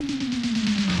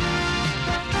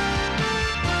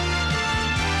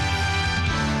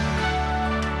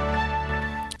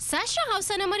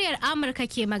Hausa na muryar Amurka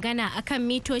ke magana akan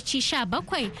mitoci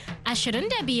 17,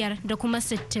 25 da kuma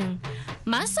 60.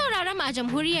 Masu sauraron mu a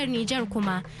jamhuriyar Nijar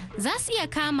kuma za su iya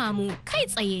kama mu kai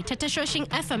tsaye ta tashoshin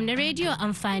FM na rediyo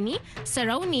amfani,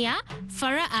 sarauniya,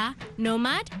 fara'a,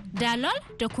 nomad, dalol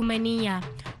da kuma niyya.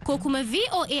 Ko kuma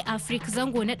VOA Africa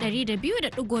zango na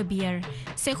 200.5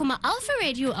 sai kuma Alpha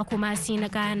Radio a Kumasi na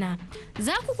Ghana.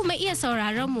 Za ku kuma iya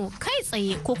sauraron mu kai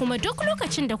tsaye ko kuma duk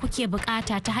lokacin da kuke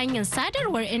bukata ta hanyar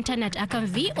sadarwar intanet akan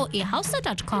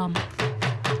voahausa.com.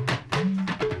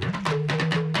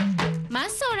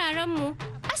 Masu sauraron mu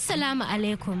Assalamu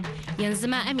alaikum. Yanzu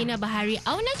ma Amina Buhari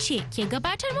auna ce ke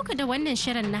gabatar muku da wannan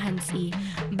shirin na hantsi.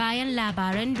 Bayan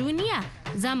labaran duniya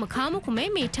za mu kawo muku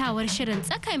maimaitawar shirin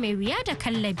tsaka mai wuya da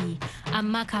kallabi.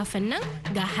 Amma kafin nan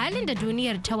ga halin da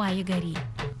duniyar ta waye gari.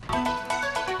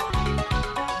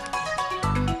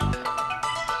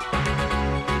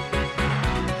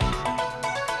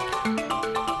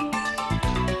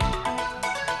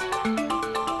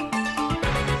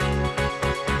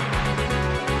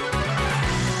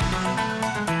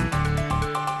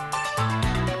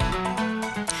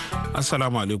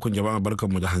 Assalamu alaikum jama'a,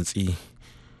 barkanmu da hantsi.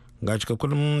 Ga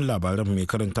cikakkun labaran mai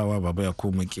karantawa baba ya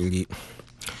koma kere.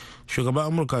 Shugaban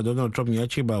Amurka Donald Trump ya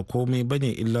ce ba komai bane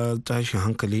illa tashin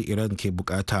hankali Iran ke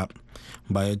bukata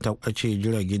bayan ta kwace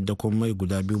jiragen dakon mai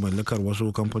guda biyu mallakar wasu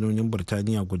kamfanonin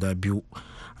Birtaniya guda biyu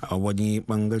a wani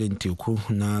bangaren teku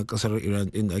na kasar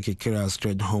Iran din da ake kira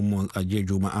Strait Hormuz a jiya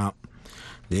Juma'a,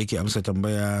 da yake amsa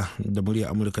tambaya da murya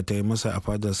Amurka ta yi masa a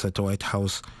fadarsa ta White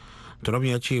House. Trump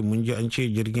ya ce mun ji an ce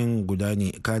jirgin guda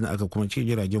ne, kana aka kuma ce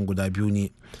jiragen guda biyu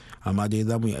ne, amma dai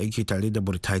za mu yi aiki tare da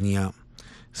Burtaniya.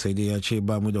 Sai dai ya ce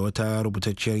ba mu da wata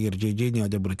rubutacciyar yarjejeniya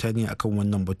da Burtaniya akan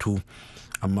wannan batu,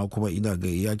 amma kuma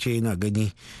ya ce yana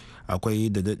gani akwai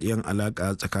da daɗiyan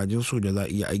alaƙa tsakanin su da za a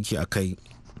iya aiki a kai.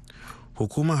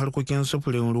 Hukumar harkokin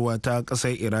sufurin ruwa ta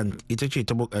ƙasar Iran ita ce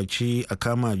ta buƙaci a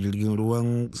kama jirgin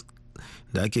ruwan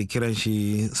da ake kiran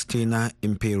shi Stena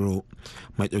Impero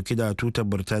mai dauki da tutar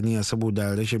Birtaniya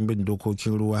saboda rashin bin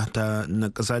dokokin ruwa na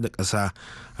ƙasa da ƙasa,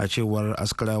 a cewar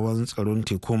askarawan tsaron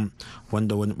tekun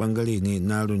wanda wani bangare ne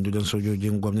na rundunar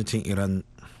sojojin gwamnatin Iran.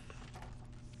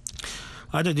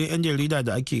 Adadin 'yan jarida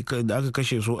da aka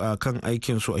kashe su a kan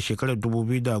aikin su a shekarar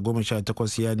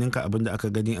 2018 ya ninka abin da aka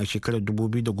gani a shekarar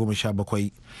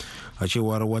 2017, a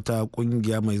cewar wata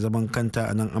kungiya mai zaman kanta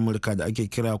a nan Amurka da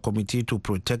ake kira Committee to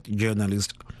Protect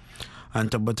Journalists. An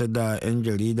tabbatar da 'yan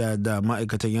jarida da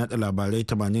ma'aikatan yada labarai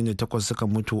 88 suka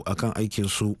mutu a kan aikin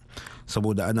su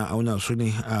saboda ana auna su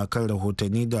ne a kan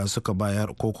rahotanni da suka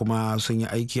bayar ko kuma sun yi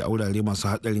aiki a wurare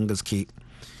masu haɗarin gaske.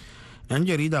 'Yan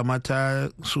jarida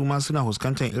mata su ma suna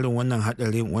fuskantar irin wannan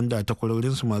hadarin wanda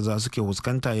takwarorinsu maza suke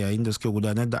fuskanta yayin da suke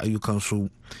gudanar da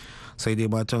ayyukansu, sai dai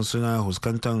matan suna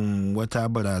fuskantar wata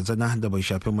barazana da bai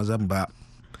shafi mazan ba.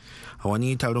 A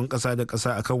wani taron ƙasa da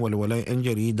ƙasa akan walwalan 'yan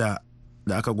jarida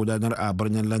da aka gudanar a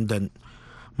birnin London,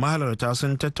 mahalarta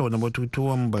sun tattauna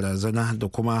batutuwan barazana da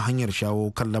kuma hanyar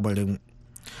shawo kan lamarin.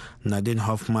 Nadine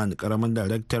Hoffman, karamin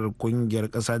daraktar kungiyar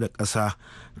ƙasa da ƙasa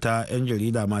ta 'yan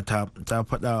jarida mata, ta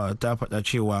faɗa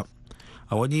cewa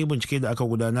a wani bincike da aka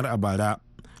gudanar a bara,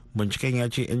 binciken ya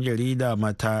ce 'yan jarida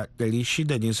mata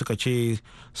 600 ne suka ce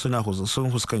sun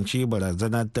fuskanci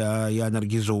barazana ta yanar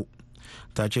gizo.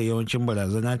 Ta ce yawancin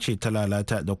barazana ce ta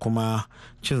lalata da kuma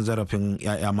cin zarafin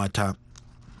 'ya'ya mata.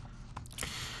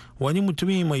 Wani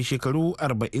mutumi mai shekaru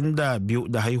 42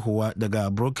 da haihuwa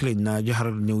daga Brooklyn na jihar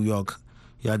New York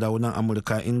ya dawo nan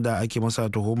Amurka, inda ake masa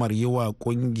tuhumar yi wa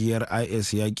kungiyar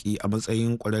IS yaƙi a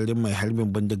matsayin ƙwararren mai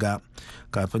harbin bindiga,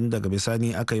 kafin daga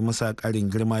bisani aka yi masa ƙarin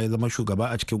girma ya zama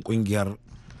shugaba a cikin kungiyar.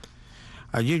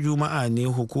 A jiya Juma'a ne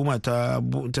hukuma ta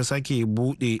sake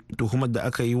buɗe tuhumar da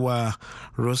aka yi wa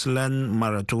Ruslan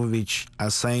Maratovich a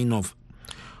sign-off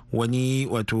wuni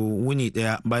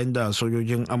daya bayan da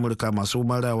sojojin Amurka masu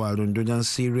marawa rundunar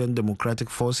Syrian Democratic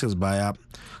Forces baya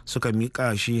suka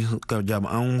mika shi ga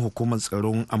jami'an hukumar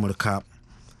tsaron Amurka.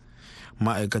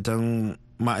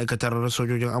 Ma'aikatar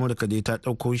sojojin Amurka dai ta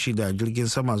ɗauko shi da jirgin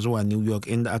sama zuwa New York,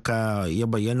 inda ya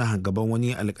bayyana gaban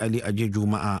wani alkali a jiya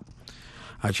Juma'a.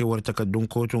 A cewar takaddun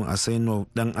kotun, Asenov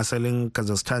dan asalin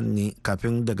Kazakhstan ne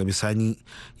kafin daga bisani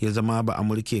ya zama ba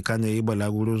Amurke, kana yi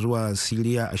balaguro zuwa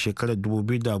Siriya a shekarar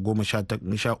 2013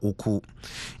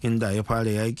 inda ya fara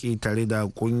yaƙi tare da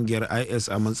kungiyar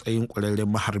IS a matsayin ƙwararren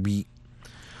maharbi.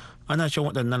 Ana shan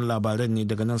waɗannan labaran ne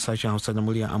daga nan sashen Hausa na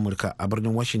muryar Amurka a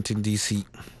birnin Washington DC.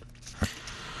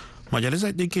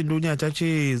 Majalisar Ɗinkin Duniya ta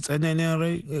ce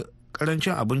tsananin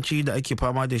karancin abinci da ake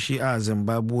fama da shi a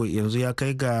Zimbabwe yanzu ya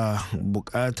kai ga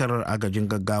buƙatar agajin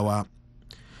gaggawa.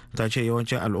 ta ce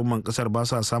yawancin al'umman kasar ba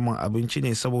sa samun abinci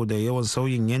ne saboda yawan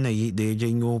sauyin yanayi da ya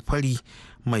janyo fari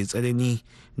mai tsanani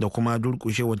da kuma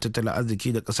durkushewar tattalin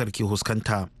arziki da kasar ke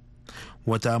huskanta.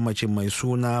 Wata mace mai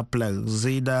suna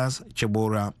Plaxida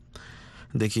Chibora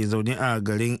da ke zaune a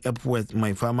garin Epworth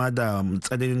mai fama da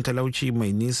tsananin talauci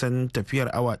mai nisan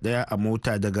tafiyar awa daya a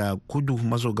mota daga kudu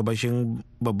maso gabashin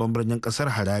babban birnin kasar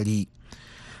Harare,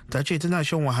 ta ce tana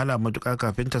shan wahala matuka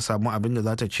kafin ta samu abin da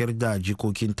za ta ciyar da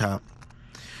jikokinta.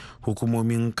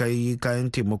 Hukumomin kai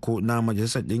kayan taimako na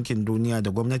Majalisar Ɗinkin Duniya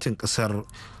da gwamnatin kasar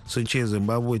sun ce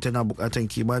Zimbabwe tana bukatan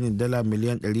kimanin dala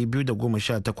miliyan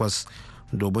 218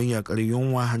 domin yakar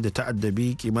yunwa da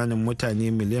ta'addabi kimanin mutane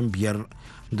miliyan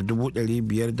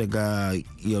 5.500 daga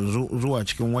yanzu zuwa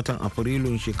cikin watan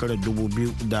Afrilun shekarar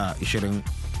 2020.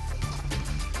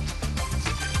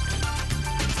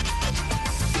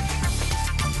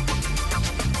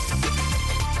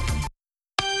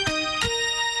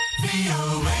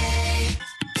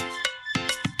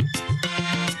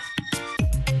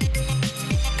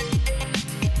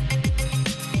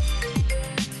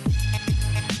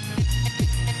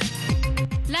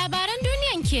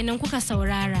 Kenan kuka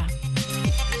saurara.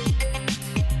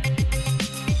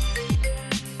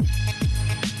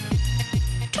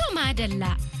 To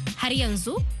madalla, har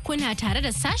yanzu kuna tare da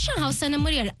sashen Hausa na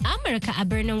muryar Amurka a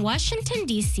birnin Washington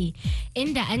DC,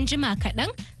 inda an jima kaɗan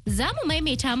za mu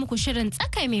maimaita muku shirin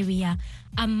tsaka mai wuya,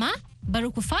 amma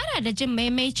bari ku fara da jin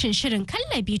maimaicin shirin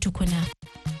kallabi tukuna.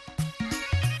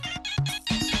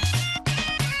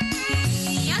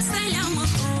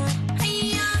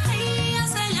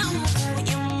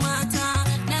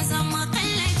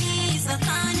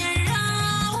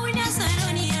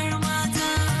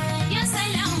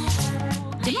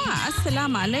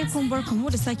 Assalamu alaikum, barkamu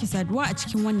da sake saduwa a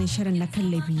cikin wannan shirin na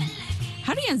kallabi.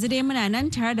 Har yanzu dai muna nan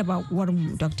tare da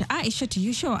bakuwarmu Dr. Aisha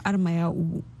Yushawa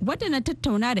Armayau, wadda na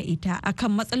tattauna da ita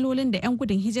akan matsalolin da 'yan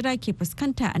gudun hijira ke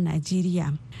fuskanta a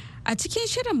Najeriya. A cikin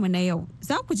shirinmu na yau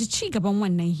za ku ji ci gaban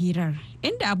wannan hirar,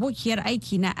 inda abokiyar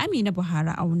aiki na Amina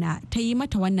Buhari Auna ta yi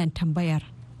mata wannan tambayar.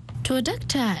 To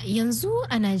dakta, yanzu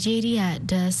a Najeriya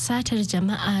da satar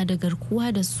jama'a da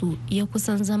garkuwa da su ya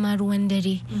kusan zama ruwan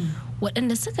dare.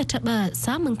 Waɗanda suka taɓa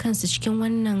samun kansu cikin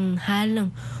wannan halin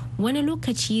wani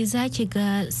lokaci za ki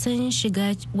ga sun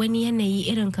shiga wani yanayi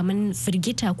irin kamar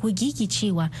firgita ko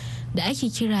gigicewa da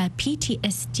ake kira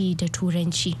PTSD da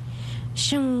turanci.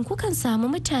 Shin kukan samu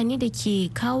mutane da ke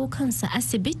kawo kansu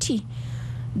asibiti?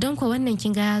 Don kuwa wannan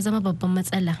kin ga ya zama babban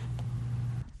matsala.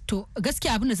 To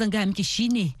gaskiya abin da zan gaya miki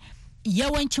shine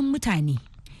yawancin mutane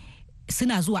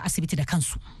suna zuwa asibiti da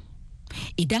kansu.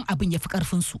 Idan abin ya fi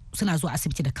karfinsu suna zuwa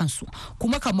asibiti da kansu.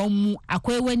 Kuma kamar mu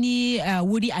akwai wani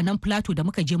wuri a nan Plateau da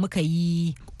muka je muka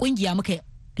yi kungiya, muka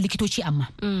likitoci amma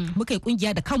muka yi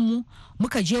kungiya da kanmu,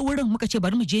 muka je wurin muka ce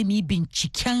bari mu je mu yi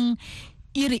binciken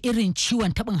iri-irin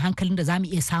ciwon taɓin hankalin da za mu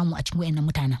iya samu a cikin wayannan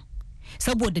mutanen.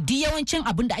 Saboda duk yawancin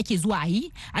abin da ake zuwa a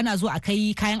yi ana zuwa a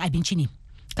kai kayan abinci ne.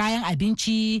 Kayan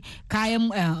abinci, kayan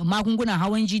magungunan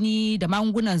hawan jini da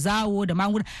magungunan zawo da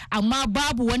magungunan, amma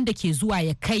babu wanda ke zuwa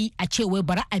ya kai a ce wai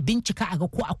bari a bincika a ga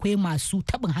ko akwai masu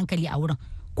taɓin hankali a wurin,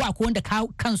 ko akwai wanda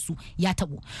kansu ya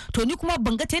taɓo. To ni kuma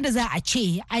ban ga ta yadda za a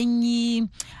ce an yi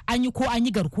ko an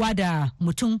yi garkuwa da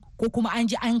mutum ko kuma an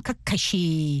ji an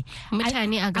kakkashe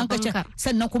mutane a gabanka,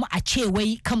 sannan kuma a ce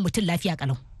wai kan mutum lafiya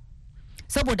kalau.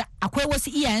 Saboda akwai wasu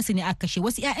iyayensu ne aka kashe,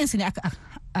 wasu 'ya'yansu ne aka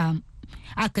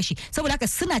kashe, saboda haka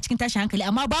suna cikin tashin hankali,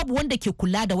 amma babu wanda ke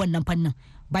kula da wannan fannin.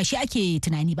 Ba shi ake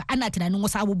tunani ba, ana tunanin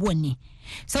wasu abubuwan ne.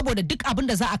 Saboda duk abin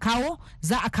da za a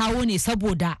kawo ne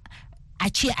saboda a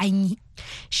ce an yi.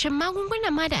 Shin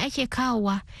magungunan ma da ake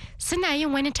kawowa suna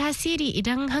yin wani tasiri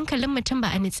idan hankalin mutum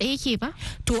ba a nitse yake ba?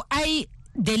 To ai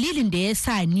dalilin da ya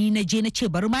sa ni na je na ce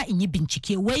bari ma in yi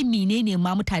bincike wai menene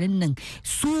ma mutanen nan,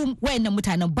 su wayannan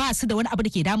mutanen ba su da wani abu da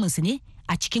ke damun su ne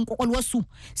a cikin kwakwalwarsu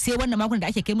sai wannan magunan da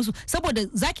ake kai musu. Saboda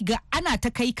zaki ga ana ta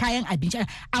kai kayan abinci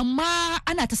amma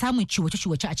ana ta samun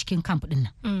ciwace-ciwace a cikin camp din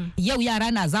nan. Yau yara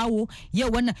na zawo,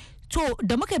 yau wannan. To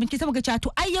da muka bincike sai muka ce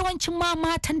to ai yawancin ma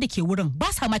matan da ke wurin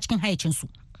ba sa ma cikin hayacinsu.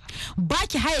 Ba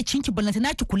ki hayacinki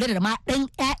ballantana ki kula da ma ɗan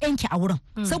ƴaƴanki a wurin,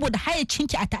 saboda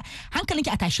hayacinki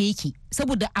hankalinki a tashe yake,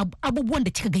 saboda abubuwan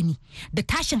da kika gani da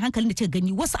tashin hankalin da kika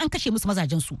gani. Wasu an kashe musu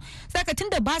mazajen su, saka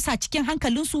tunda ba sa cikin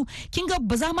hankalin su kin ga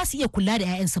ba za ma su iya kula da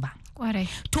ƴaƴansu ba.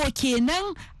 To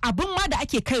kenan abin ma da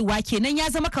ake kaiwa kenan ya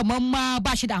zama kamar ma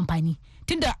ba shi da amfani.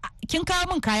 Tunda kin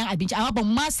kawo min kayan abinci amma ban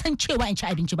ma san cewa in ci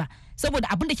abinci ba, saboda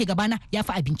abin da ke gabana ya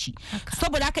fi abinci.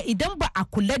 Saboda haka idan ba a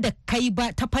kula da kai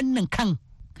ba ta fannin kan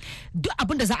duk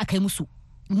abin da za a kai musu,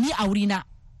 ni a wurina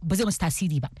ba zai musu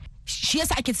tasiri ba. Shi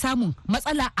yasa ake samun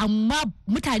matsala amma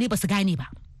mutane ba su gane ba.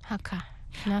 Haka.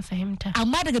 Na fahimta.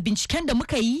 Amma daga binciken da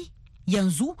muka yi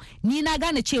yanzu ni na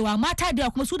gane cewa mata da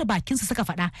kuma su da bakinsu suka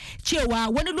faɗa cewa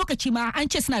wani lokaci ma an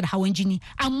ce suna da hawan jini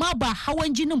amma ba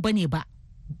hawan jinin bane ba,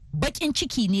 bakin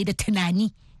ciki ne da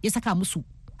tunani ya saka musu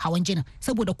hawan jinin,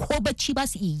 saboda ko bacci ba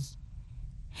su iya yi,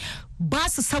 ba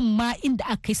su san ma inda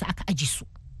aka kai su aka aji su.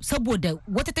 Saboda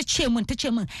wata ta ce min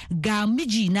ga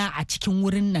mijina a cikin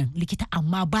wurin nan likita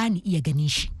amma ba ni iya ganin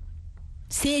shi,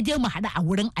 sai dai mu haɗu a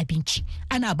wurin abinci,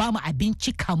 ana ba mu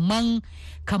abinci kaman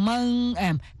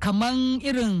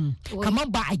irin kaman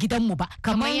ba a gidanmu ba,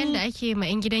 kamar yadda ake ma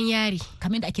 'yan gidan yari,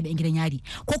 kamar yadda ake da 'yan gidan yari,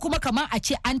 ko kuma kamar a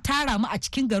ce an tara mu a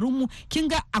cikin garinmu. Kin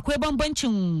ga akwai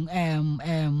bambancin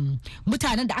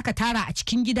mutanen da aka tara a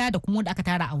cikin gida da kuma wanda aka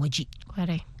tara a waje.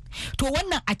 To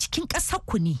wannan a cikin ƙasar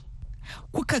ku ne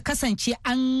kuka kasance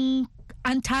an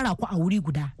tara ku a wuri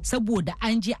guda saboda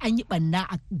an je an yi ɓanna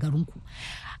a garinku.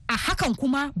 A hakan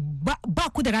kuma ba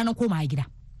ku da ranar koma gida.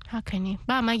 Haka ne,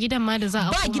 ba ma gidan ma da za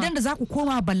a koma. Ba gidan da za ku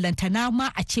koma, ballantana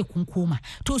ma a ce kun koma.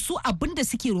 To su abin da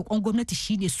suke roƙon gwamnati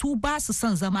shine su ba su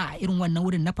son zama a irin wannan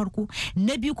wurin na farko,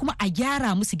 na biyu kuma a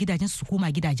gyara musu gidajensu su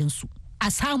koma gidajensu, a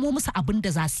samo musu abin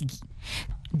da za su yi.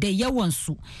 Da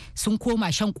yawansu sun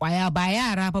koma shan kwaya, ba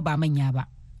yara ba manya ba.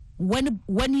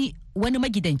 Wani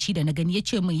magidanci da na gani ya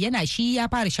ce min shi ya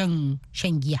fara shan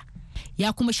giya.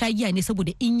 Ya kuma sha giya ne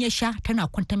saboda in ya sha tana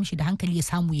kwanta mishi da hankali ya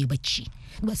samu ya bacci,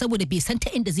 saboda bai san ta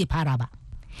inda zai fara ba.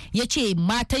 Ya ce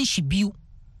matan shi 2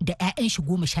 da 'ya'yan shi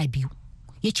 12.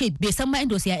 Ya ce bai san ma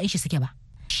inda wasu 'ya'yan shi suke ba,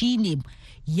 shi ne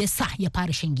ya sa ya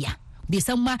fara shan giya. Bai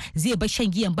san ma zai bar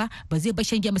shan giyan ba zai bar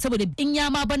shan giyan ba, saboda in ya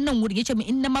ma ban nan wurin, ya ce min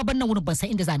in na ma ban nan wurin ban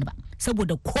san inda zani ba,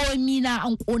 saboda komi na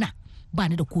an kona, ba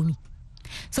ni da komi.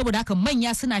 Saboda haka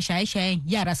manya suna shaye-shayen,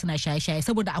 yara suna shaye-shaye.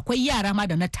 Saboda akwai yara ma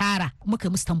da na tara muka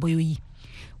musu tambayoyi,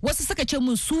 wasu suka ce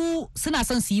min su suna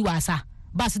son su yi wasa,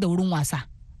 ba su da wurin wasa.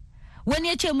 Wani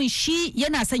ya ce min shi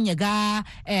yana son ya ga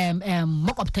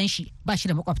makwabtan shi, ba shi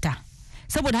da makwabta.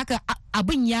 Saboda haka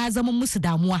abin ya zama musu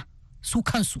damuwa su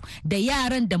kansu, da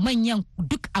yaran da manyan,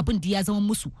 duk abin da ya zama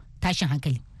musu tashin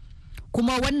hankali.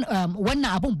 Kuma wannan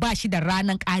abin ba shi da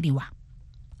ranar karewa.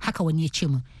 Haka wani ya ce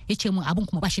min abin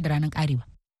kuma ba shi da ranar karewa.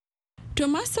 To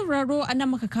masu sauraro a nan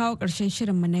muka kawo ƙarshen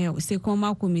shirinmu na yau, sai kuma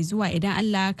mako mai zuwa idan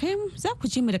Allah kai za ku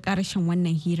ji mu da ƙarashin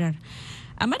wannan hirar.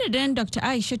 A madadin Dr.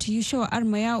 Aisha Yushewa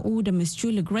Armayau da Miss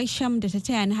Julie Gresham da ta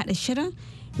taya ni haɗa shirin,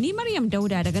 ni Maryam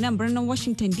Dauda daga nan birnin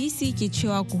Washington DC ke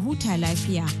cewa ku huta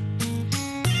lafiya.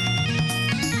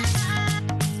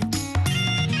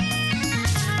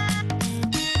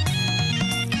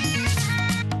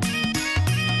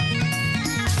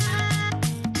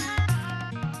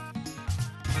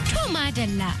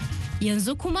 Dalla.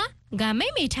 Yanzu kuma ga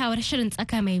maimaitawar shirin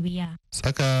tsaka mai wuya.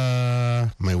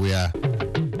 Tsaka mai wuya.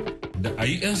 Da a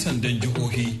yi 'yan sandan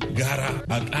jihohi gara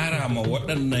a ƙara ma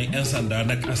waɗannan 'yan sanda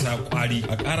na ƙasa ƙwari,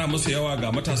 a ƙara musu yawa,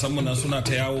 ga matasanmu nan suna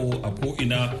ta yawo a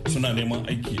ko'ina suna neman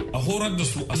aiki, a horar da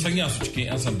su, a sanya su cikin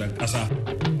 'yan sandan ƙasa.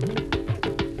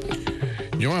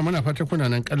 Jama'a muna fata kuna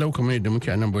nan kalau kamar yadda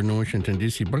muke a nan birnin Washington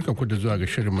DC. Barka ku da zuwa ga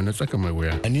shirinmu na tsaka mai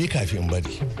wuya. Ni kafin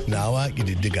bari nawa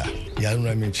ƙididdiga ya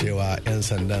nuna min cewa 'yan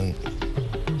sandan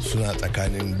suna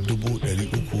tsakanin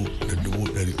 300,000 da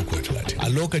 330,000. A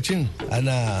lokacin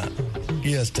ana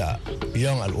kiyasta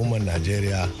yawan al'ummar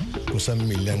Najeriya kusan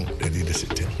miliyan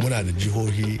 160. Muna da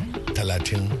jihohi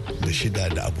 36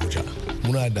 da Abuja.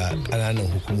 Muna da ƙananan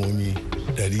hukumomi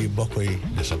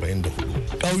 774.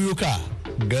 Ƙauyuka,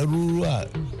 garuruwa,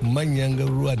 manyan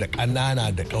garuruwa da ƙanana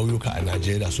da ƙauyuka a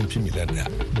Najeriya sun fi miliyan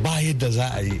 1. Ba yadda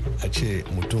za a yi a ce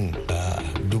mutum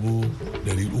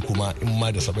 300,000 ma, in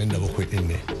ma da 77 din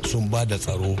ne, sun ba da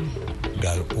tsaro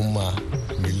ga al'umma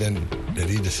miliyan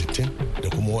 160 da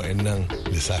kuma wa'annan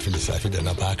lissafi da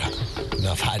na baka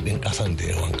na faɗin ƙasan da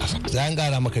yawan ƙasa. Za a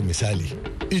ƙara maka misali,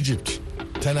 Egypt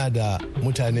tana da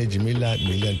mutane jimilla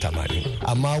miliyan 80,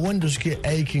 amma wanda suke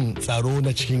aikin tsaro na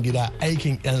cikin gida,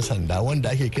 aikin 'yan sanda wanda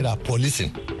ake kira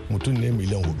policing, mutum ne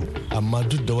miliyan 4, amma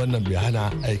duk da wannan bai hana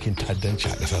aikin ta'addanci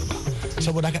a kasar ba.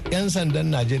 Saboda haka 'yan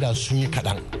sandan Najeriya sun yi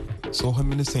kaɗan. Tsohon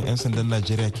ministan 'yan sandan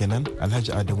Najeriya kenan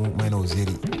Alhaji Adamu Maina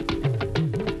Waziri.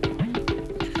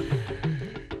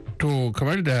 To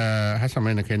kamar da Hassan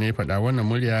Maina kai ne faɗa, wannan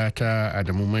murya ta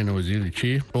Adamu Maina Waziri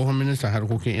ce, tsohon ministan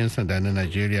harkokin 'yan sanda na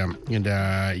Najeriya,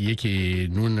 inda yake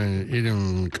nuna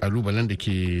irin kalubalen da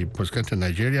ke fuskantar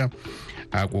Najeriya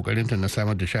a kokarinta na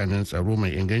samar da sha'anin tsaro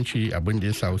mai inganci, abin da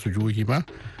ya sa wasu jihohi ma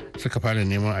suka fara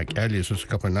neman a kyale su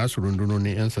suka fa nasu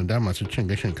rundunonin 'yan sanda masu cin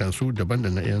gashin kansu daban da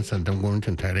na 'yan sandan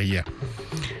gwamnatin tarayya.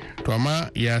 To amma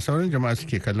ya sauran jama'a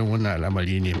suke kallon wannan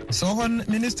al'amari ne. Tsohon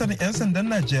ministan 'yan sandan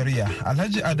Najeriya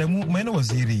Alhaji Adamu Maina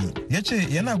Waziri ya ce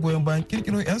yana goyon bayan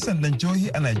kirkiro 'yan sandan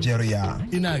jihohi a Najeriya.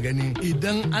 Ina ganin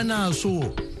idan ana so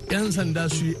 'yan sanda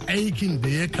su yi aikin da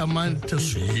ya kamata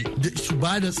su yi su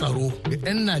ba da tsaro ga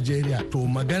 'yan Najeriya to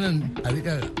maganan a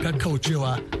rika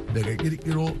kakkaucewa daga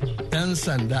kirkiro 'yan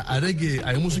sanda a rage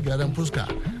a yi musu gyaran fuska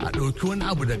a ɗauki wani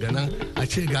abu daga nan a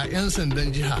ce ga 'yan sandan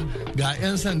jiha ga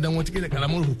 'yan sandan watakila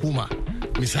karamar hukuma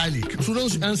misali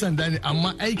sunansu 'yan sanda ne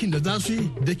amma aikin da za su yi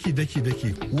daki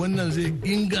wannan zai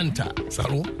inganta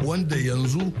tsaro wanda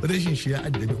yanzu rashin shi ya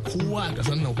addabi kowa a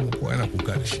ƙasar nan kuma kowa yana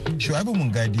kuka da shi. Shu'aibu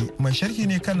Mungadi mai sharhi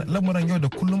ne kan lamuran yau da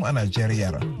kullum a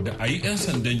Najeriya. Da a yi 'yan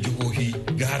sandan jihohi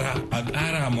gara a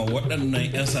ƙara ma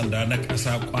waɗannan 'yan sanda na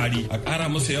ƙasa ƙwari a ƙara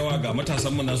musu yawa ga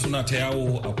matasan mu nan suna ta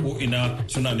yawo a ko'ina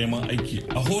suna neman aiki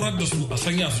a horar da su a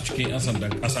sanya su cikin 'yan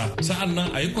sandan ƙasa sa'an nan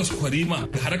a yi kwaskwarima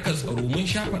ga harkar tsaro mun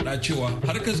sha faɗa cewa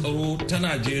harkar tsaro ta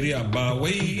Najeriya ba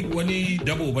wai wani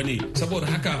dabo ba ne saboda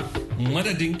haka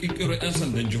madadin kirkiro 'yan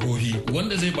sandan jihohi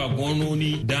wanda zai ba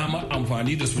gononi dama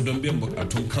amfani da su don biyan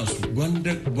bukatun kansu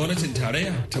gwamnatin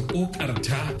tarayya ta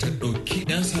kokarta ta ɗauki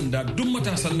 'yan sanda duk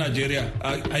matasan Najeriya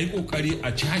a yi kokari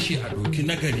a cashe a ɗauki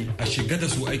nagari a shiga da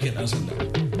su aikin 'yan sanda.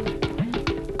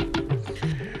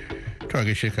 To a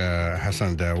gaishe ka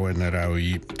Hassan da wannan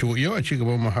ra'ayi. To yau a ci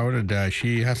gaban muhawarar da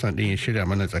shi Hassan din ya shirya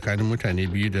mana tsakanin mutane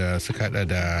biyu da suka hada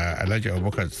da Alhaji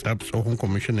Abubakar Tsab tsohon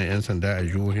kwamishinan 'yan sanda a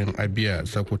jihohin Abia,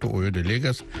 Sokoto, Oyo da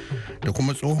Lagos da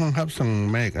kuma tsohon hafsan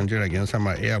mayakan jiragen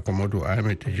sama Air Commodore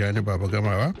Ahmed Tijjani Baba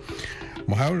Gamawa.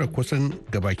 Muhawarar kusan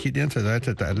gabaki ɗayansa za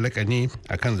ta ta'allaka ne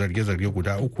akan zarge-zarge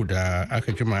guda uku da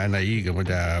aka jima ana yi game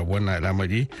da wannan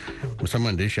al'amari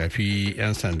musamman da ya shafi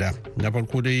 'yan sanda. Na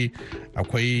farko dai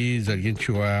akwai zargin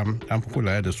cewa an fi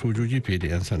kula da sojoji fiye da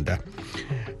 'yan sanda.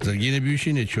 Zargi na biyu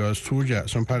shine cewa soja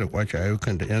sun fara kwace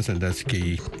ayyukan da 'yan sanda suke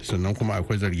yi, sannan kuma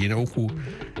akwai zargi na uku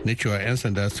na cewa 'yan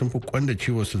sanda sun fi kwanda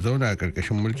cewa su zauna a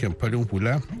ƙarƙashin mulkin farin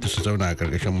hula da su zauna a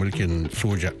ƙarƙashin mulkin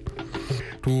soja.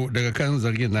 To daga kan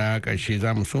zargin na ƙarshe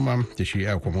za mu soma da shi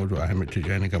a Komodo Ahmed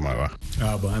Tijjani Gamawa.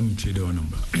 Ba amince da wannan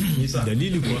ba.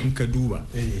 Dalili ko in ka duba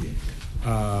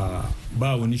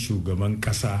ba wani shugaban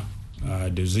ƙasa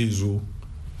da zai zo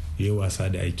ya wasa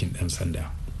da aikin ɗan sanda.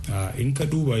 In ka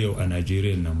duba yau a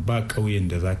Najeriya nan ba ƙauyen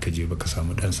da za ka je ba ka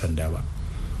samu ɗan sanda ba.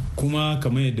 Kuma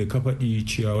kamar yadda ka faɗi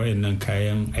cewa wayannan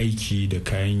kayan aiki da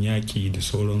kayan yaƙi da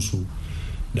sauransu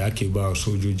da ake ba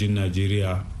sojojin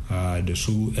Najeriya da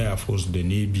su Air Force da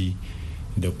Navy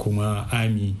da kuma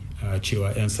Army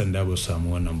cewa 'yan sanda ba su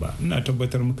samu wannan ba. Ina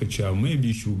tabbatar muka cewa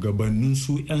maybe shugabannin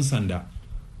su 'yan sanda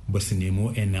ba su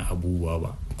nemo 'yan abubuwa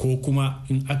ba ko kuma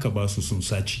in aka ba su sun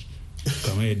saci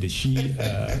kamar yadda shi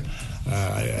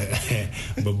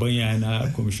babban yana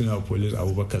commissioner police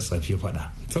Abubakar Tsafi faɗa.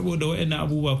 Saboda wayannan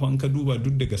abubuwa fa in ka duba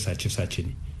duk daga sace-sace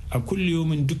ne a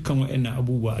kulliyomin dukkan wayannan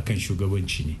abubuwa akan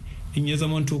shugabanci ne. In ya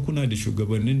zamanto kuna da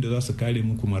shugabannin da za su kare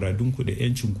muku maradunku da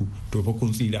 'yancinku to fa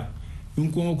kun tsira.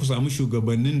 In kuma ku samu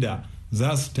shugabannin da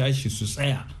za su tashi su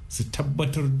tsaya su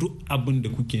tabbatar duk abin da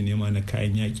kuke nema na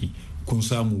kayan yaki kun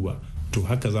samu ba to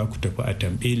haka za ku tafi a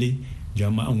tambele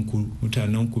jama'anku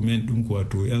mutanenku men ɗinku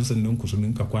wato 'yan sandanku su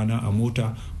ninka kwana a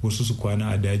mota wasu su kwana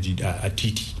a daji a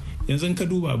titi. Yanzu ka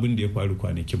duba abin da ya faru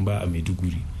kwanakin ba a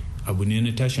Maiduguri abu ne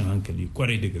na tashin hankali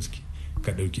kwarai da gaske.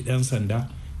 Ka ɗauki ɗan sanda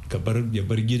ya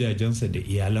bar gidajensa da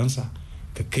iyalansa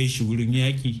ka kai shi wurin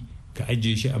yaƙi ka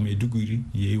ajiye shi a Maiduguri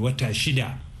ya yi wata 6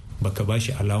 baka ba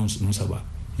shi allowance ɗinsa ba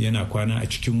yana kwana a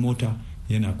cikin mota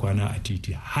yana kwana a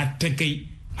titi har ta kai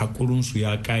haƙurinsu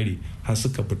ya ƙare har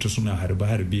suka fita suna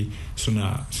harbe-harbe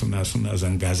suna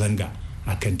zanga-zanga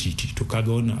a kan titi to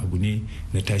kaga wannan abu ne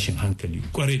na tashin hankali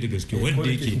kwarai da gaske wanda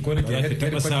yake ba za ka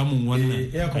taɓa samun wannan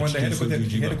a cikin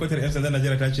sojoji ba. Hedikwatar 'yan sandan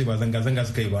Najeriya ta ce ba zanga-zanga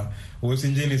suka yi ba wasu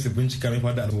sun je ne su bincika mai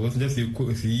fada wasu je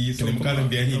su yi su nemi ƙarin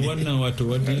bayani ne. Wannan wato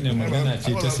wanda ne magana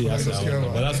ce ta siyasa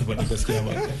ba za su faɗi gaskiya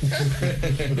ba.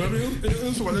 Domin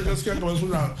in su faɗi gaskiya kamar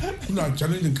suna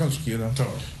challenging kansu kenan.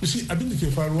 Bisi abin da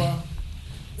ke faruwa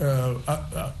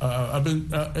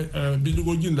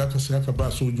bindigogin da aka saya ka ba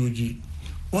sojoji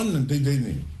wannan daidai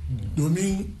ne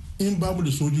domin in babu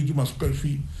da sojoji masu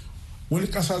karfi wani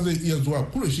kasa zai iya zuwa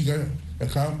kura shiga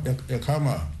ya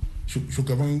kama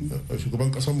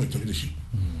shugaban kasar mai tafi da shi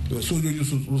da sojoji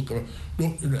su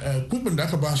kubin da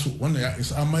aka ba su wannan ya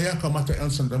isa amma ya kamata 'yan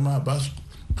sanda ma ba su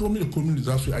komi da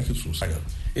za su yi ake sosai.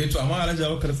 To amma Alhaji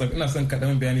Abubakar Tsab ina son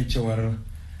kaɗan bayani cewar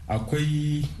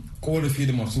akwai korafi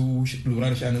da masu lura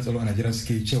da sha'anin tsaro a Najeriya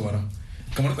suke cewar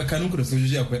kamar tsakaninku da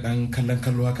sojoji akwai ɗan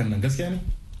kallo hakan nan gaskiya ne?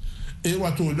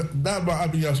 Wato da ba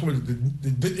abin ya so da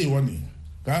daɗewa ne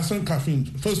ga san kafin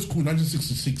first coup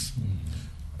 1966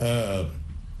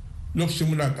 lokacin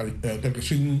muna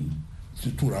karkashin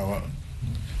turawa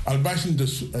albashin da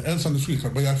 'yan sanda suke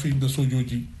karba ya fi da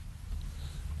sojoji,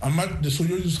 amma da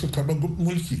sojoji suka karba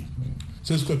mulki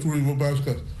sai suka tura yi ba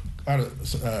suka kara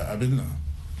abin nan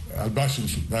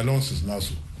albashinsu da allowances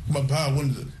nasu, kuma ba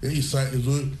wanda ya isa ya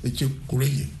zo ya ce ku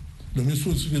rage, domin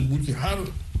su suke mulki har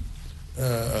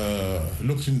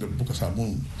lokacin da muka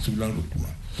samu civilian hukuma.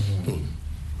 To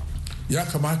ya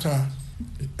kamata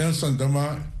 'yan sanda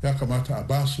ma ya kamata a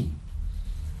ba su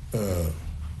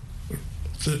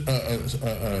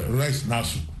rights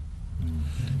nasu.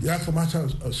 Ya kamata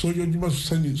sojoji ba su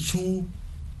sani su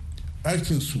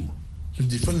aikinsu su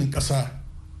defending kasa,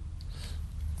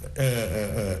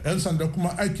 'yan sanda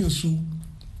kuma aikinsu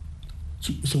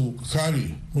su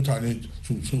kare mutane,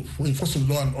 su enforcing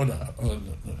law and order.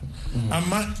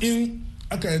 Amma in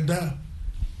aka yadda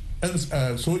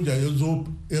soja ya zo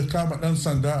ya kama dan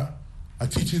sanda a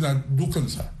titi na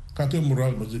dukansa, ka kai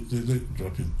moral ba zai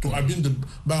drop-in. To abin da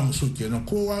ba mu so kenan,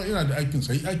 kowa yana da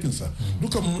aikinsa, yi aikinsa.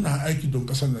 Dukan muna aiki don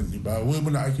kasar nan ne, ba wai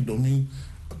muna aiki domin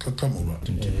kanmu ba.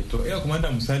 To iya kuma da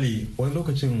misali wani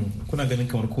lokacin kuna ganin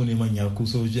kamar ku ne manya ku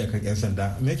soji a kan 'yan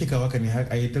sanda, me yake kawo ka ne har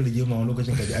ayi ta rigima wani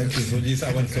lokacin ka ji an ce soji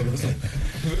sa ban sauransu.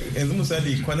 Yanzu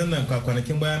misali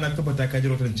kwanakin baya na tabbata ka ji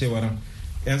rahoton cewa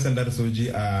 'yan sanda da soji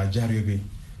a jihar Yobe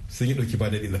sun yi dauki ba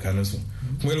daɗi tsakanin su,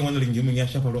 kuma irin wannan rigimin ya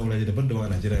shafa ruwa wurare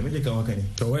daban-daban a Najeriya, me yake kawo ka ne?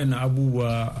 To wayannan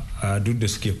abubuwa duk da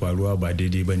suke faruwa ba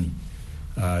daidai bane,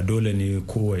 dole ne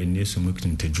kowanne su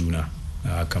mutunta juna.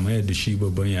 Kamar yadda shi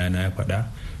babban yana ya faɗa,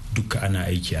 duka ana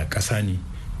aiki a ƙasa ne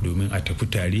domin a tafi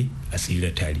tare a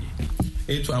tsira tare.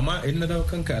 To amma in na dawo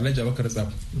kanka Alhaji Abubakar Tsaf,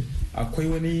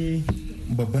 akwai wani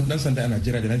babban dan sanda a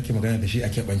Najeriya da nake magana da shi a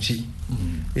keɓance,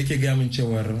 yake gaya min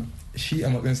cewar shi a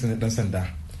matsayinsa na dan sanda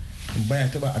baya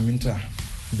taba aminta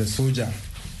da soja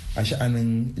a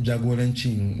sha'anin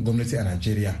jagorancin gwamnati a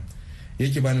Najeriya.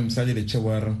 Yake bani misali da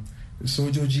cewar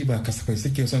sojoji ba kasafai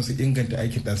suke son su inganta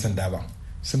aikin dan sanda ba,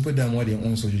 sun fi damuwa da yan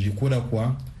uwan sojoji, ko da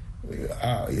kuwa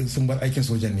sun bar aikin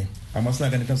sojan ne, amma suna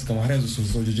ganin kansu kamar har yanzu su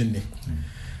sojojin ne.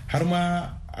 Har ma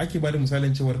ake bada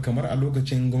misalin cewar kamar a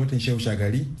lokacin gwamnatin Shehu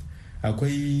Shagari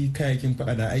akwai kayayyakin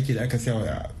faɗa da aiki da aka siya wa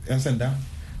 'yan sanda,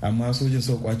 amma sojin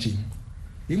sau kwace.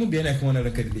 Yi mun bayani kan wannan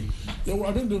ranka dai. Yau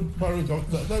abin da faru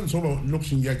da soma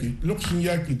lokacin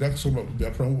yaki da aka soma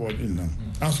Biafran War din nan,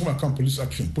 an soma kan police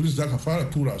action, police da aka fara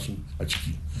tura su a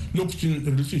ciki. Lokacin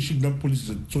relationship na police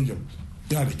da soja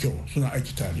yana da kyau, suna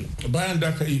aiki tare. Bayan da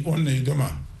aka yi wannan ya gama,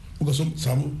 muka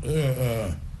samu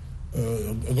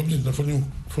gwamnati da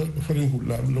farin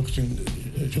hula lokacin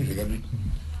Shehu Shagari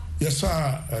ya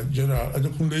sa general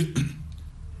Adekunle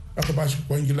aka ba shi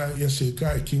kwangila ya sai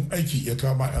kayakin aiki ya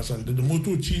kama 'yan sanda da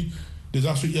motoci da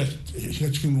za su iya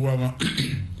shiga cikin ruwa ma,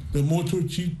 da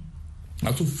motoci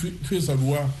masu fesa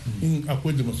ruwa in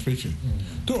akwai demonstration.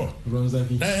 To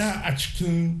daya a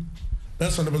cikin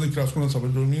ɗan sanda ba zai kira sunansa ba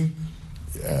domin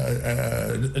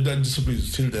da discipline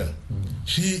still there.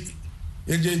 Shi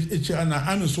ya ce ana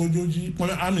amin sojoji,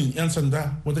 wani amin 'yan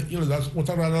sanda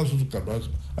wata rana su karba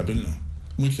abin nan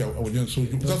mulki a wajen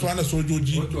sojoji, za su hana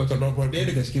sojoji karba kwa ɗaya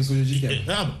daga cikin sojoji ke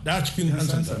da cikin 'yan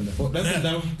sanda,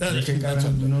 da cikin 'yan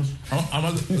sanda,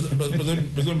 amma ba zan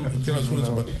kira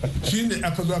sunansa ba. Shi ne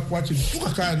aka zo kwace duka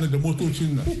kayan da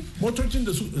motocin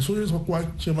da sojoji suka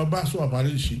kwace ma ba su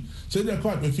amfani da shi, sai da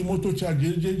kawai ɗauki motoci a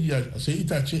jeji a sai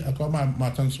itace a kawo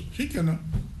matansu, shi kenan.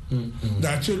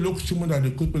 Da ce lokacin muna da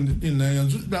kudin din nan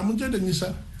yanzu da mun je da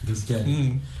nisa. Gaskiya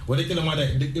ne. Wadda kila ma da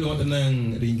duk irin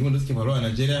waɗannan rigimar da suke faruwa a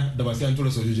Najeriya da ba sai an tura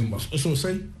sojojin ba.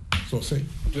 Sosai.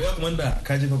 To ya kuma da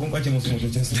ka jefa kun kwace musu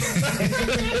motocin su.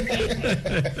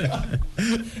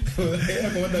 Ya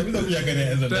kuma da bisa kuya gane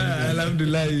yan sanda.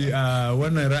 Alhamdulillah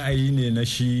wannan ra'ayi ne na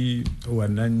shi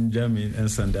wannan jami'in 'yan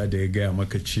sanda da ya gaya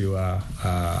maka cewa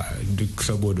duk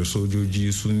saboda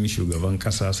sojoji sun yi shugaban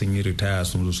kasa, sun yi ritaya,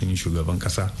 sun zo sun yi shugaban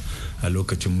kasa a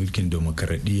lokacin mulkin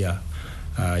demokaradiyya,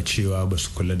 cewa ba su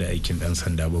kula da aikin dan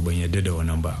sanda ba. Ban yadda da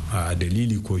wannan ba.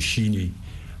 Dalili ko shine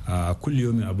a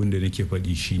kulliyomin abin da nake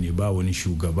faɗi shine ba wani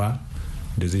shugaba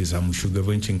da zai samu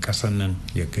shugabancin ƙasar nan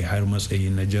ya kai har matsayi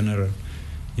na general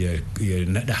ya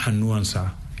naɗa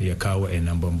hannuwansa ya kawo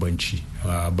nan bambanci.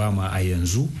 Ba ma a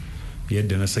yanzu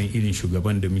yadda na san irin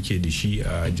shugaban da muke da shi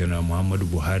a janar Muhammadu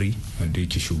Buhari, wanda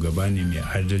yake shugaba ne mai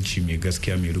adalci, mai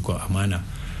gaskiya, mai rikon amana,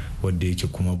 wadda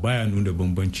yake kuma baya nuna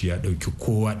bambanci, ya ɗauki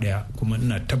kowa ɗaya. Kuma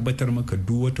ina tabbatar maka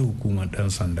duk wata hukumar ɗan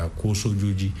sanda ko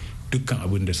sojoji dukkan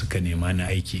abin da suka nema na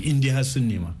aiki in dai har sun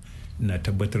nema, ina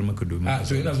tabbatar maka domin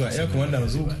so ina zuwa ya kuma wanda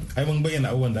yanzu ai mun bayyana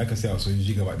abubuwan da aka saya wa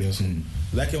sojoji gaba ɗayan su.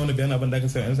 Za ka yi wani bayanin abin da aka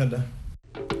saya wa 'yan sanda?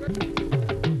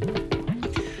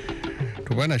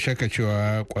 to bana shakka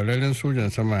cewa kwararren sojan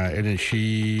sama irin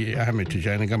shi Ahmed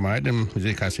Tijani Gama din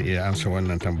zai kasa iya amsa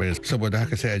wannan tambayar, saboda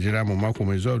haka sai a jira mu mako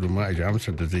mai zuwa domin a ji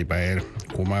amsar da zai bayar.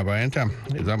 Kuma bayan ta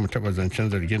za mu taba zancen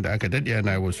zargin da aka dade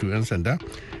ana wasu 'yan sanda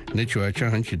na cewa cin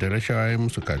hanci da rashawa ya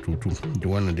musu katutu, da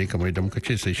wannan dai kamar da muka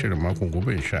ce sai shirin makon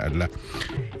gobe insha Allah.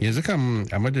 Yanzu kam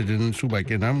a madadin su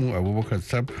baki namu Abubakar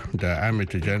Sab da Ahmed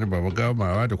Tijani Baba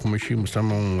Gamawa da kuma shi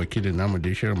musamman wakilin namu da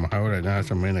shirin muhawara na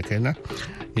Hassan Maina Kaina,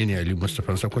 ni ne Ali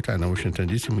Mustapha Sakwata na Washington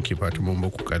DC, muke fatan mun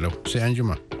baku kalau sai an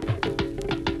jima.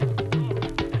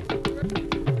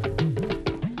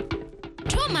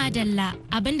 To madalla,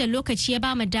 abinda lokaci ya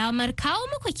bamu damar kawo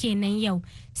muku kenan yau,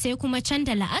 sai kuma can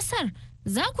da la'asar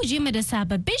za ku je mu da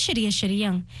sababbin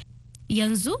shirye-shiryen.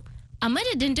 Yanzu a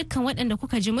madadin dukkan waɗanda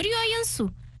kuka ji muryoyinsu,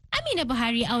 Amina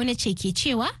Buhari auna ce ke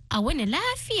cewa a wani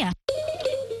lafiya.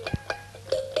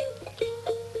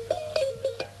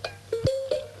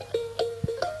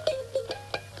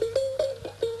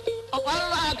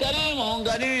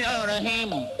 Gari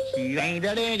rahimu shi rai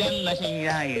dare janna shi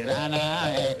yayi rana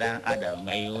dan adam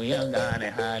mai wuyan gane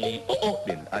hali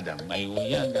bil adam mai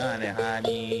wuyan gane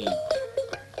hali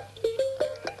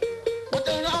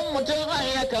wata ran mutum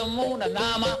ya kan muna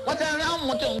nama wata ran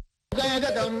mutum kai ga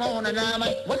kan nuna nama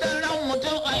wata ran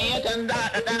mutum ya kan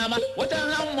daɗa dama wata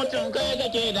ran mutum kai ga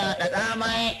ke daɗa dama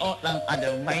dan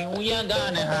adam mai wuyan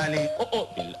gane hali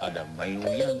bil adam mai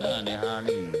wuyan gane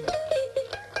hali.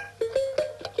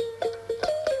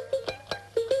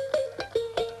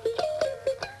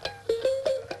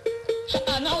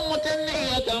 Sha'anin mutum ne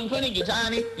yakan firgita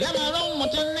ni, lamarin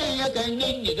mutum ne yakan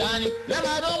gingiga ni,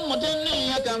 lamarin mutum ne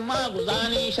yakan maguza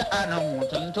ni, sha'anin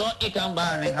mutum to ikan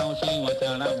ba ni haushi, wata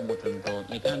ran mutum to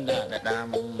ikan da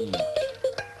damun.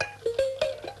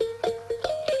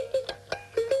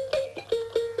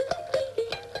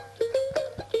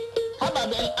 Haba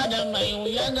bin adam mai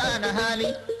wuya gane hali,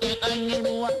 in an yi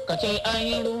ruwa ka ce an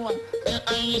yi ruwa, in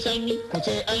an yi sanyi ku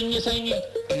ce an yi sanyi,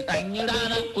 in an yi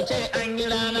rana ku ce an yi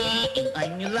rana, in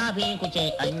an yi zafi ku ce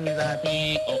an yi zafi,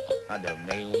 adam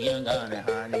mai wuya gane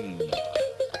hali.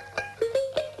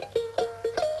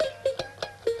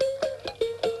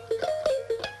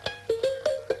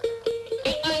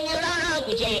 In an yi rana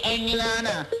ku ce an yi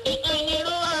rana, in an yi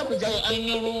ruwa ku ce an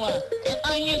yi ruwa, in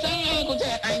an yi sanyi ku ce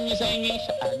an yi sanyi,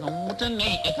 sha'anin mutum ne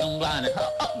ikan bani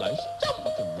ha'a ga shi can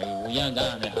mutum mai wuya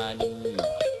gane hali.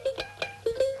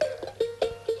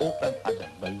 Ɗan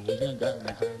adam mai wuya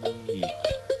gane hali.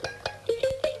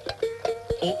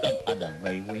 Ɗan adam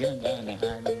mai wuya gane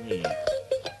hali.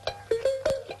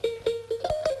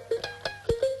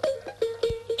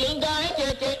 In kayi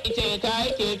keke ice kayi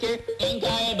keke, in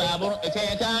kayi babur ice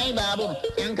kayi babur,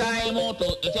 in kayi moto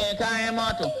ice kayi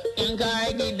moto, in kayi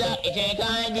gida ice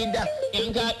kayi gida, in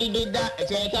kayi gida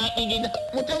ice kayi gida.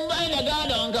 Mutum bai da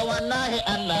gadon ka wallahi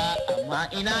Allah, amma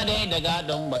ina dai da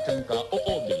gadon batunka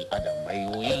bil adam mai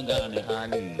wuya gane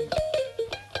hali.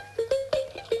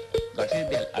 Gashi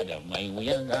bil adam mai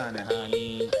wuya gane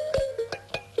hali.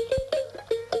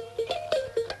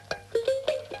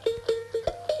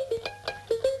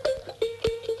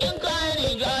 In kayi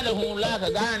riga da hula ka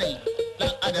gane,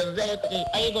 dan adam zai ce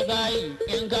ai ga gayi,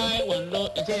 in kayi wando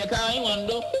ice kayi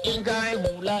wando, in kayi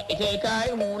hula ice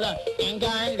kayi hula, in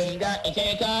kayi riga ice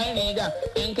kayi riga,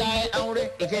 in kayi aure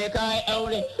ice kayi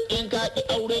aure, in kayi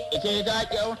aure ice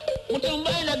kayi aure. Mutum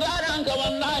bai da gadon ka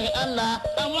wallahi Allah,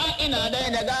 amma ina dai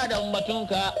da gadon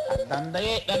batunka, dan da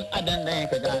ya dan adam da ya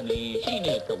ka gane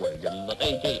shine kawai jalla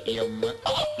kai ke yamma,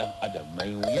 dan adam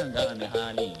mai wuyan gane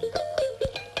hali.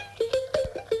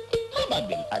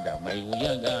 Bil adam mai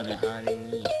wuyan gane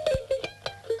hali.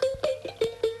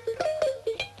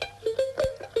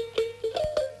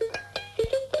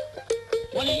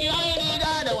 Wani yayi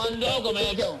riga da wando ko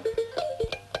mai kyau,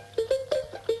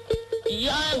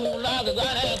 yayi hula ga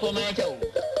gane ko mai kyau.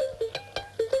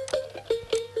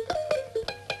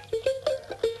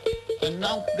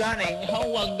 Sannan gane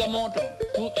hawa ga moto,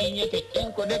 tuƙin yake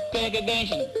in ko duk kai ga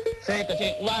ganshi, sai ka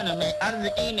ce wani mai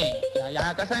arziki ne,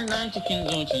 yaya ka san nan cikin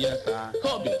zuciyarsa,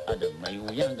 ko bil adam mai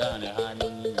wuyan gane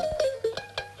hali.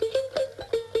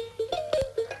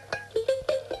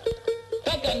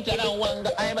 Kakan taron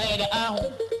wanga ai bai da ahu,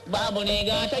 babu ne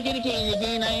ga ta kirkin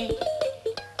jiki nai.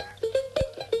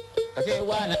 Ka ce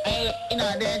wani ai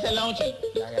ina da talauci,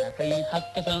 yaya kai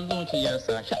hakka san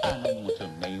zuciyarsa, sha'anin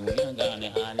mutum mai wuyan gane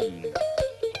hali.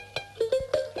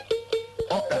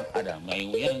 Ɗan adam mai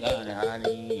wuyan gane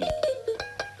hali.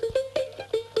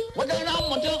 Watan ran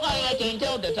mutum kai yake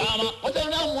kyautata ma, watan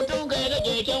ran mutum kai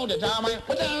yake kyautata mai,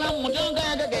 watan ran mutum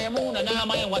kai yake muna na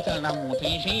mai, watan ran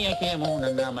mutum shi yake muna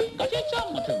na mai, gashi can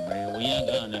mutum mai wuyan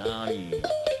gane hali.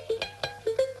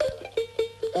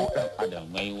 Ɗan adam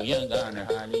mai wuyan gane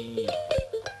hali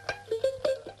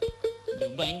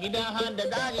dubban gida har da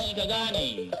daji ka gane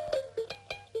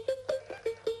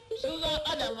su ga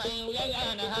adam mai wuyan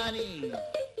gane hali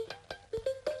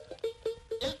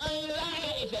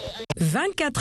 24